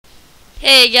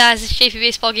Hey guys, it's JP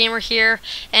Baseball Gamer here,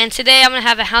 and today I'm going to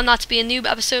have a How Not to Be a Noob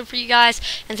episode for you guys,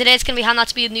 and today it's going to be How Not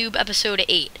to Be a Noob episode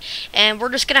 8. And we're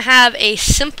just going to have a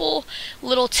simple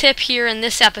little tip here in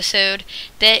this episode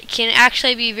that can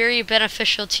actually be very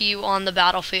beneficial to you on the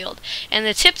battlefield. And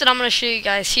the tip that I'm going to show you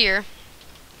guys here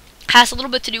has a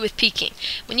little bit to do with peeking.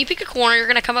 When you peek a corner, you're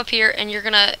going to come up here and you're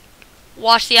going to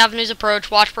watch the avenues approach,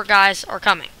 watch where guys are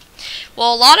coming.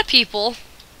 Well, a lot of people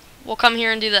will come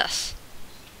here and do this.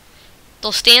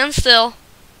 They'll stand still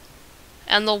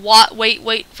and they'll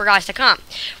wait for guys to come.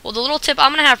 Well, the little tip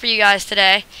I'm going to have for you guys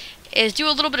today is do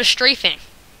a little bit of strafing.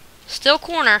 Still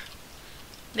corner,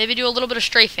 maybe do a little bit of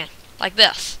strafing like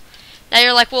this. Now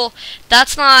you're like, well,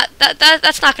 that's not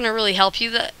going to really help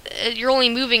you. You're only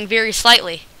moving very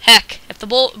slightly. Heck, if the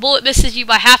bullet misses you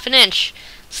by half an inch,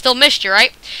 still missed you,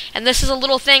 right? And this is a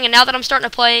little thing, and now that I'm starting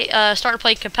to play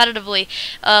competitively,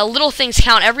 little things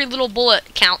count. Every little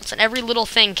bullet counts, and every little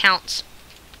thing counts.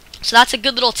 So that's a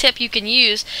good little tip you can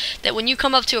use, that when you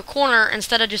come up to a corner,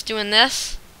 instead of just doing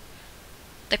this,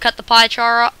 to cut the pie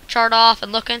chart off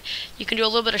and looking, you can do a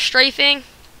little bit of strafing,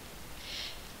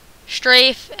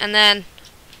 strafe, and then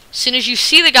as soon as you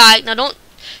see the guy, now don't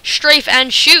strafe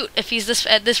and shoot if he's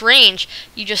at this range.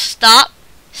 You just stop,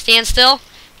 stand still,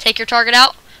 take your target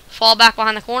out, fall back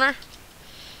behind the corner,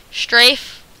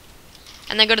 strafe,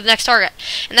 and then go to the next target.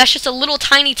 And that's just a little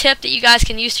tiny tip that you guys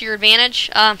can use to your advantage.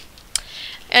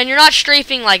 And you're not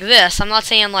strafing like this. I'm not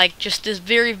saying like just this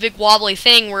very big wobbly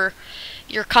thing where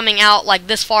you're coming out like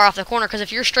this far off the corner, because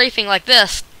if you're strafing like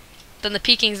this, then the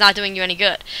peeking's not doing you any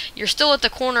good. You're still at the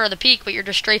corner of the peak, but you're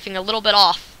just strafing a little bit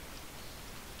off.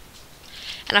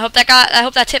 And I hope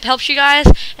that tip helps you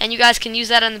guys, and you guys can use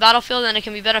that in the battlefield, and it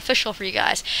can be beneficial for you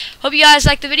guys. Hope you guys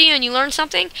liked the video and you learned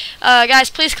something. Guys,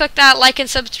 please click that like and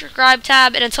subscribe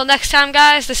tab, and until next time,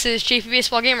 guys, this is JP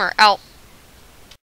Baseball Gamer, out.